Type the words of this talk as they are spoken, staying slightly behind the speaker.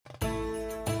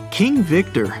King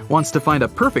Victor wants to find a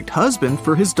perfect husband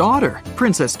for his daughter,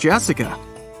 Princess Jessica.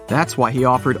 That's why he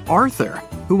offered Arthur,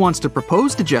 who wants to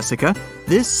propose to Jessica,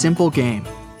 this simple game.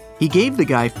 He gave the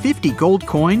guy 50 gold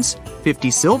coins, 50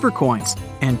 silver coins,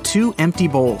 and 2 empty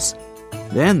bowls.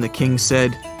 Then the king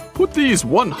said, "Put these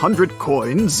 100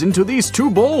 coins into these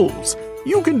 2 bowls.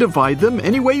 You can divide them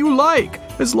any way you like,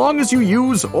 as long as you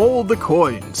use all the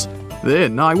coins.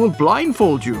 Then I will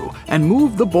blindfold you and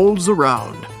move the bowls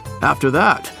around. After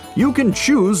that, you can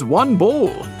choose 1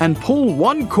 bowl and pull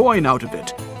 1 coin out of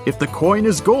it. If the coin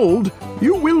is gold,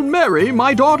 you will marry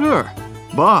my daughter.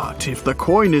 But if the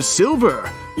coin is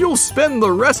silver, you'll spend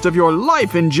the rest of your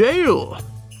life in jail."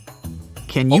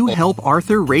 Can you help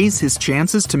Arthur raise his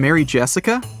chances to marry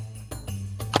Jessica?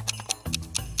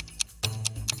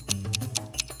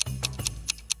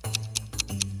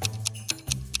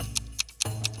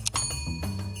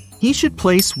 He should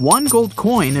place 1 gold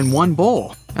coin in 1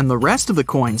 bowl and the rest of the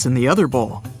coins in the other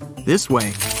bowl. This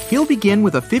way, he'll begin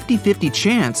with a 50-50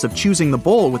 chance of choosing the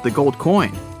bowl with the gold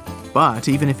coin. But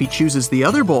even if he chooses the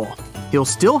other bowl, he'll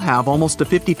still have almost a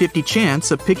 50-50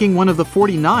 chance of picking one of the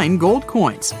 49 gold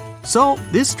coins. So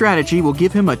this strategy will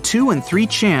give him a 2 in 3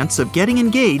 chance of getting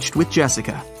engaged with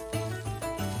Jessica.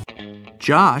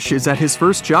 Josh is at his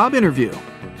first job interview.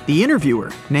 The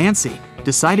interviewer, Nancy,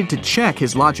 decided to check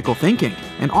his logical thinking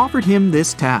and offered him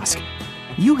this task.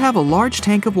 You have a large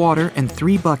tank of water and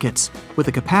 3 buckets with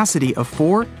a capacity of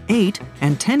 4, 8,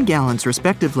 and 10 gallons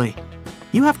respectively.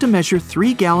 You have to measure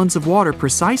 3 gallons of water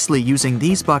precisely using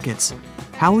these buckets.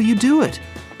 How will you do it?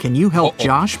 Can you help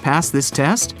Josh pass this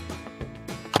test?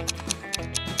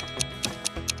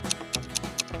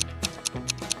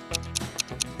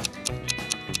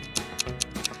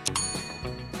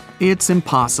 It's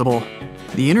impossible.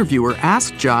 The interviewer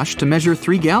asked Josh to measure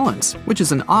 3 gallons, which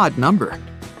is an odd number.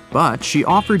 But she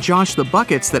offered Josh the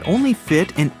buckets that only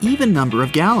fit an even number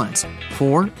of gallons,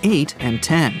 4, 8, and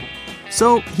 10.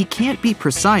 So he can't be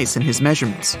precise in his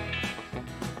measurements.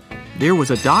 There was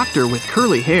a doctor with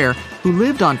curly hair who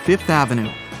lived on 5th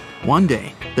Avenue. One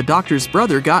day, the doctor's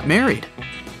brother got married.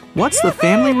 What's the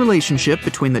family relationship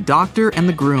between the doctor and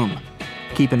the groom?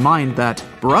 Keep in mind that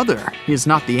brother is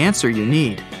not the answer you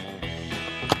need.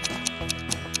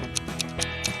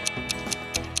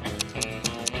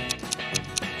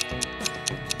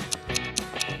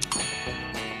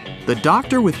 The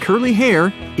doctor with curly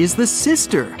hair is the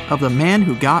sister of the man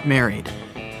who got married.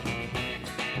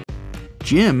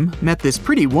 Jim met this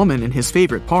pretty woman in his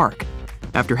favorite park.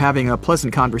 After having a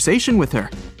pleasant conversation with her,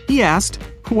 he asked,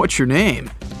 "What's your name?"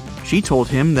 She told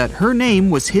him that her name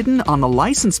was hidden on the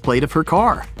license plate of her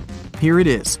car. Here it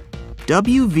is,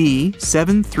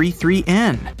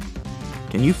 WV733N.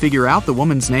 Can you figure out the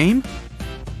woman's name?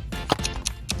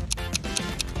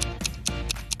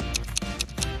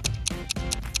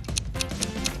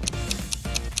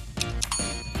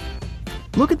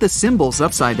 Look at the symbols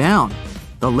upside down.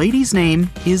 The lady's name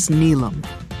is Neelam.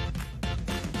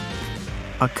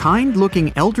 A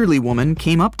kind-looking elderly woman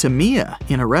came up to Mia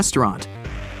in a restaurant.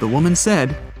 The woman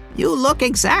said, "You look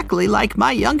exactly like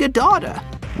my younger daughter.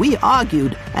 We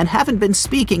argued and haven't been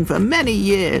speaking for many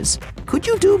years. Could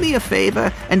you do me a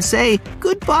favor and say,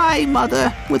 'Goodbye,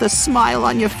 Mother,' with a smile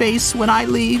on your face when I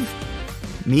leave?"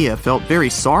 Mia felt very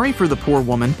sorry for the poor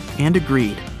woman and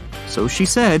agreed. So she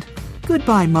said,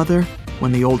 "Goodbye, Mother,"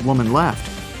 when the old woman left.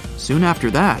 Soon after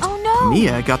that,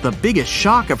 Mia got the biggest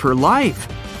shock of her life.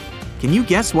 Can you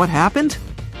guess what happened?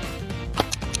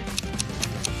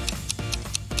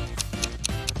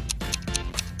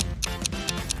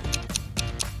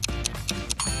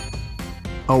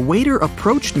 A waiter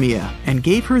approached Mia and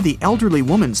gave her the elderly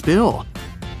woman's bill.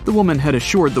 The woman had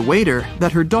assured the waiter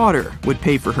that her daughter would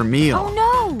pay for her meal. Oh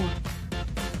no!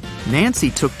 Nancy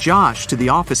took Josh to the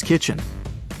office kitchen.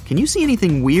 Can you see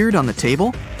anything weird on the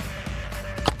table?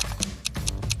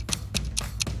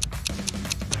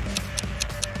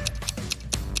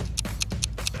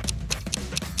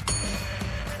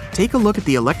 Take a look at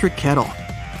the electric kettle.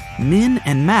 Min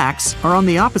and Max are on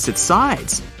the opposite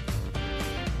sides.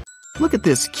 Look at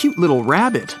this cute little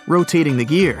rabbit rotating the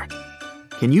gear.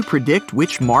 Can you predict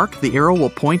which mark the arrow will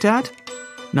point at?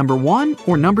 Number 1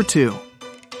 or number 2?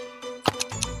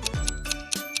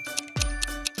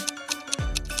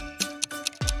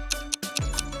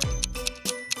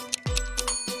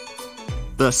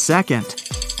 The second.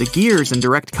 The gears in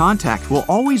direct contact will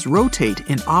always rotate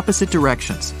in opposite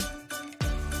directions.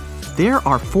 There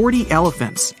are 40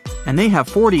 elephants, and they have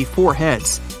 44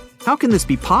 heads. How can this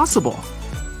be possible?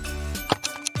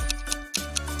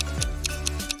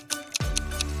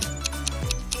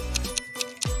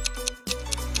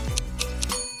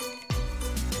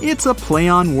 It's a play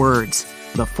on words.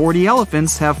 The 40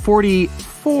 elephants have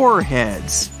 44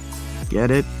 heads.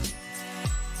 Get it?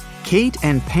 Kate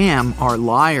and Pam are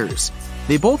liars.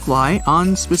 They both lie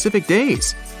on specific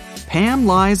days. Pam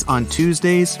lies on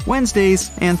Tuesdays,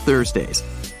 Wednesdays, and Thursdays.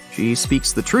 She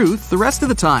speaks the truth the rest of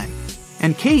the time.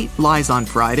 And Kate lies on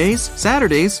Fridays,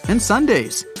 Saturdays, and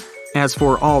Sundays. As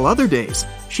for all other days,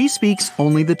 she speaks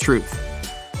only the truth.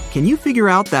 Can you figure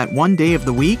out that one day of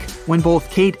the week when both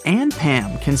Kate and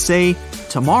Pam can say,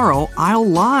 "Tomorrow I'll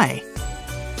lie"?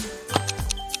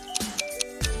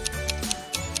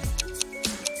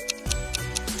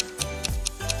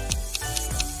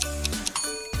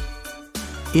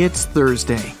 It's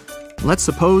Thursday. Let's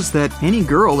suppose that any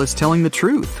girl is telling the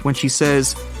truth when she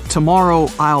says, "Tomorrow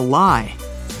I'll lie."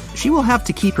 She will have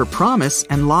to keep her promise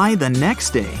and lie the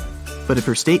next day. But if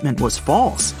her statement was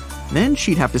false, then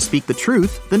she'd have to speak the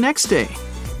truth the next day.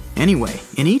 Anyway,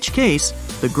 in each case,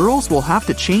 the girls will have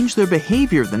to change their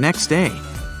behavior the next day.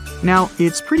 Now,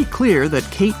 it's pretty clear that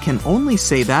Kate can only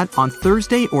say that on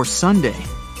Thursday or Sunday,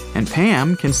 and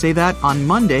Pam can say that on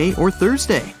Monday or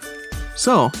Thursday.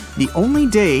 So, the only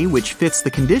day which fits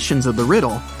the conditions of the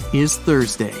riddle is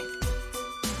Thursday.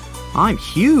 I'm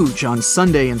huge on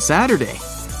Sunday and Saturday.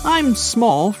 I'm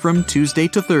small from Tuesday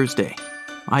to Thursday.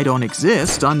 I don't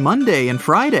exist on Monday and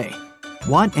Friday.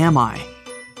 What am I?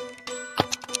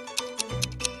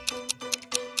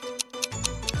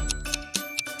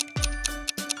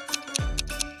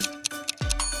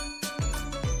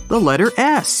 The letter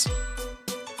S.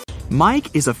 Mike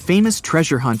is a famous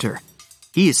treasure hunter.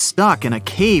 He is stuck in a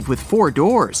cave with 4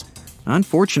 doors.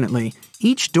 Unfortunately,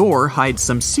 each door hides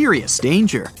some serious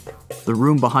danger. The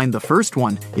room behind the first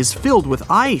one is filled with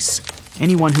ice.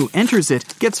 Anyone who enters it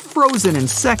gets frozen in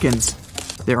seconds.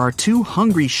 There are 2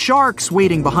 hungry sharks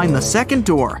waiting behind the second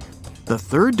door. The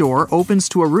third door opens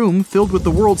to a room filled with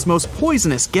the world's most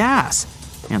poisonous gas.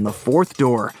 And the fourth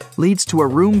door leads to a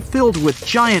room filled with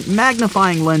giant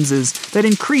magnifying lenses that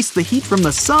increase the heat from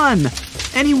the sun.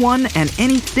 Anyone and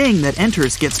anything that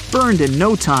enters gets burned in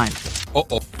no time.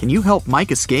 Can you help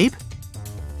Mike escape?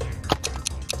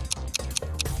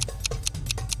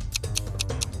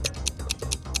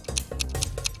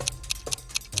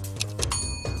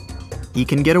 He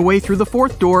can get away through the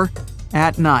fourth door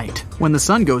at night when the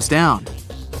sun goes down.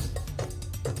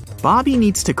 Bobby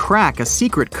needs to crack a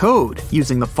secret code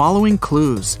using the following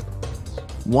clues.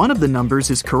 One of the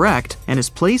numbers is correct and is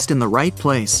placed in the right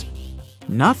place.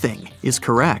 Nothing is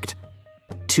correct.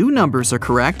 2 numbers are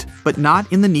correct, but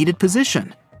not in the needed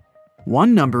position.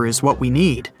 1 number is what we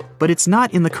need, but it's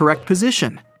not in the correct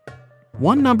position.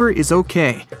 1 number is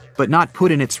okay, but not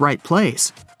put in its right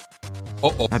place.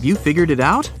 Have you figured it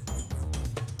out?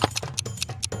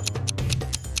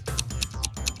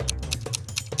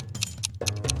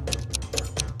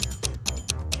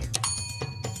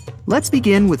 Let's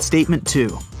begin with statement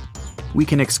 2. We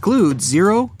can exclude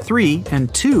 0, 3,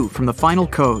 and 2 from the final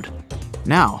code.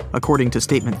 Now, according to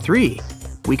statement 3,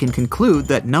 we can conclude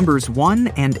that numbers 1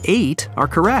 and 8 are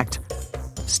correct.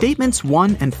 Statements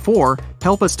 1 and 4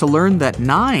 help us to learn that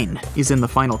 9 is in the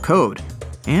final code,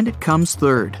 and it comes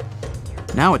third.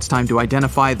 Now it's time to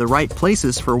identify the right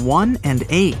places for 1 and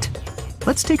 8.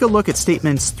 Let's take a look at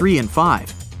statements 3 and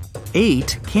 5.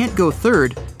 8 can't go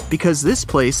third because this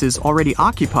place is already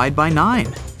occupied by 9,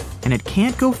 and it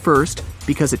can't go first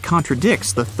because it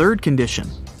contradicts the third condition.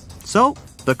 So,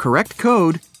 the correct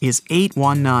code is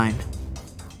 819.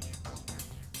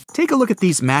 Take a look at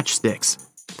these matchsticks.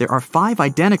 There are 5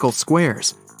 identical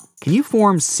squares. Can you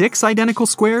form 6 identical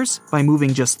squares by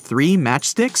moving just 3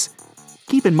 matchsticks?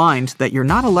 Keep in mind that you're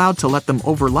not allowed to let them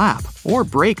overlap or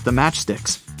break the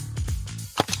matchsticks.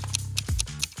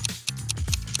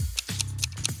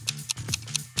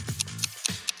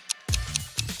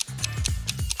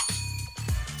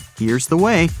 Here's the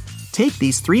way. Take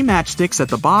these 3 matchsticks at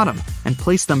the bottom and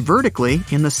place them vertically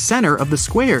in the center of the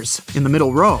squares in the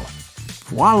middle row.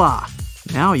 Voila!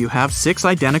 Now you have 6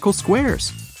 identical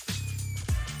squares.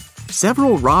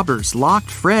 Several robbers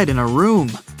locked Fred in a room.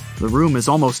 The room is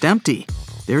almost empty.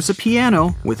 There's a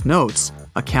piano with notes,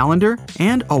 a calendar,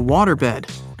 and a waterbed.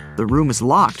 The room is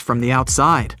locked from the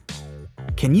outside.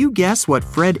 Can you guess what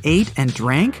Fred ate and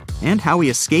drank and how he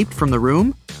escaped from the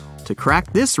room? To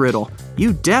crack this riddle,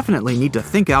 you definitely need to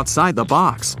think outside the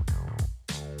box.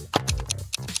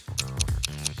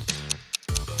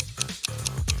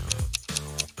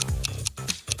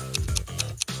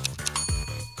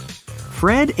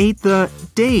 Fred ate the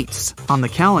dates on the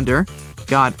calendar,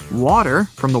 got water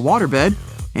from the waterbed,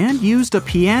 and used a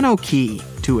piano key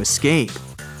to escape.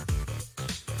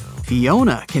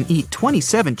 Fiona can eat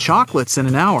 27 chocolates in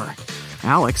an hour.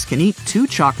 Alex can eat 2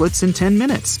 chocolates in 10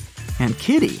 minutes. and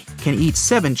Kitty can eat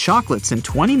 7 chocolates in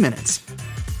 20 minutes.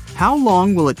 How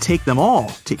long will it take them all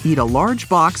to eat a large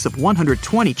box of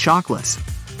 120 chocolates?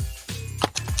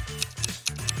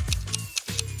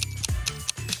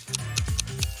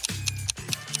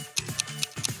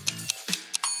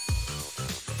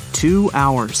 Two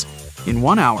hours. In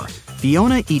 1 hour,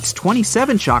 Fiona eats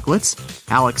 27 chocolates,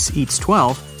 Alex eats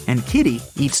 12, and Kitty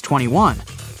eats 21.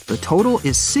 The total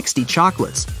is 60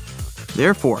 chocolates.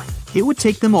 Therefore, it would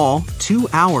take them all 2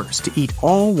 hours to eat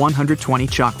all 120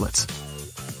 chocolates.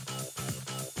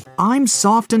 I'm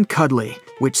soft and cuddly,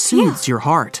 which soothes your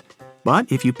heart.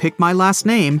 But if you pick my last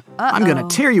name, I'm gonna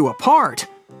tear you apart.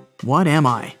 What am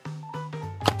I?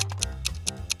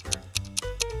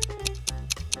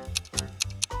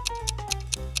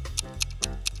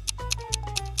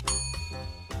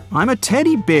 I'm a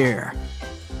teddy bear.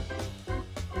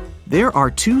 There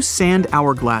are 2 sand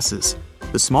hourglasses.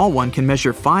 The small one can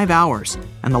measure 5 hours,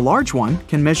 and the large one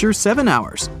can measure 7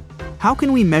 hours. How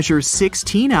can we measure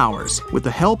 16 hours with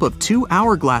the help of 2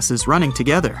 hourglasses running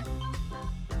together?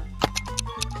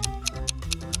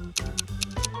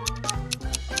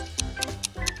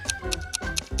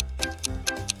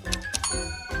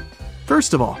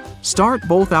 First of all, start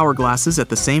both hourglasses at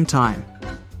the same time.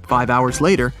 5 hours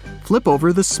later, flip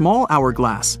over the small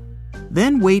hourglass.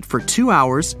 Then wait for 2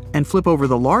 hours and flip over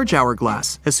the large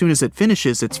hourglass as soon as it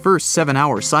finishes its first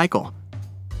 7-hour cycle.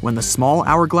 When the small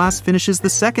hourglass finishes the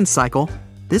second cycle,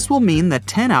 this will mean that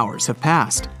 10 hours have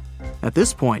passed. At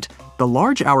this point, the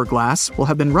large hourglass will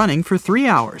have been running for 3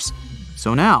 hours.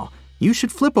 So now, you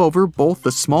should flip over both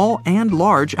the small and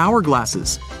large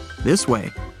hourglasses. This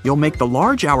way, you'll make the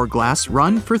large hourglass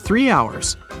run for 3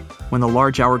 hours. When the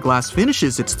large hourglass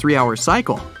finishes its 3-hour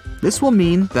cycle, this will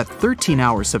mean that 13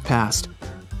 hours have passed.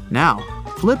 Now,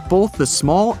 flip both the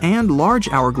small and large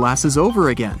hourglasses over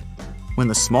again. When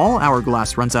the small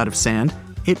hourglass runs out of sand,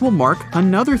 it will mark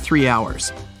another 3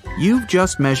 hours. You've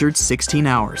just measured 16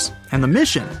 hours, and the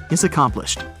mission is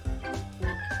accomplished.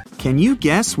 Can you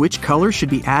guess which color should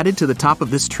be added to the top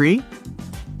of this tree?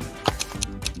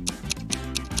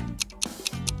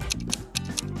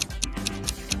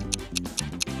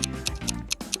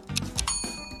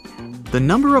 The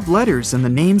number of letters in the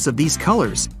names of these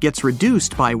colors gets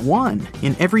reduced by 1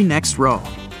 in every next row.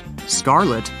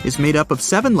 Scarlet is made up of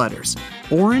 7 letters.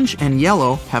 Orange and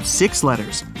yellow have 6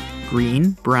 letters.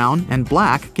 Green, brown, and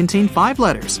black contain 5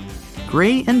 letters.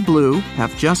 Gray and blue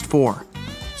have just 4.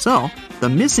 So, the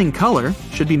missing color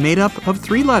should be made up of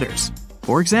 3 letters.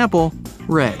 For example,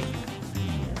 red.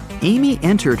 Amy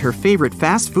entered her favorite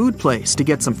fast food place to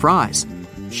get some fries.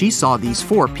 She saw these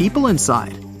 4 people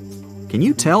inside. Can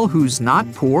you tell who's not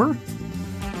poor?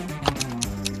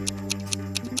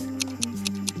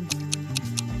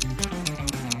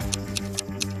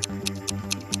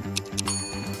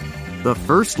 The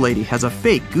first lady has a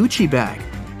fake Gucci bag.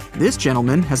 This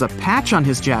gentleman has a patch on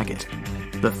his jacket.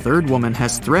 The third woman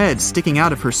has threads sticking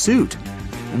out of her suit.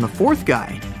 And the fourth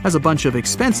guy has a bunch of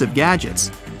expensive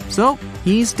gadgets. So,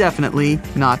 he's definitely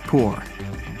not poor.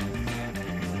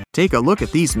 Take a look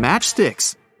at these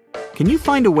matchsticks. Can you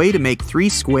find a way to make 3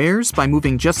 squares by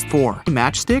moving just 4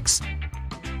 matchsticks?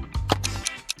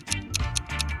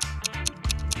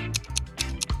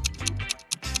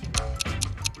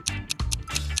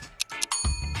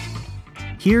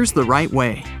 Here's the right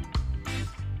way.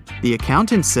 The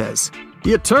accountant says,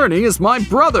 "The attorney is my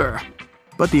brother."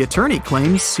 But the attorney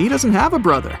claims he doesn't have a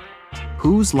brother.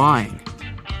 Who's lying?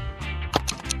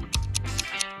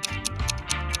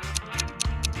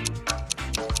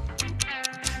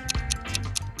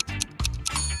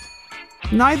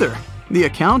 Neither. The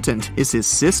accountant is his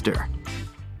sister.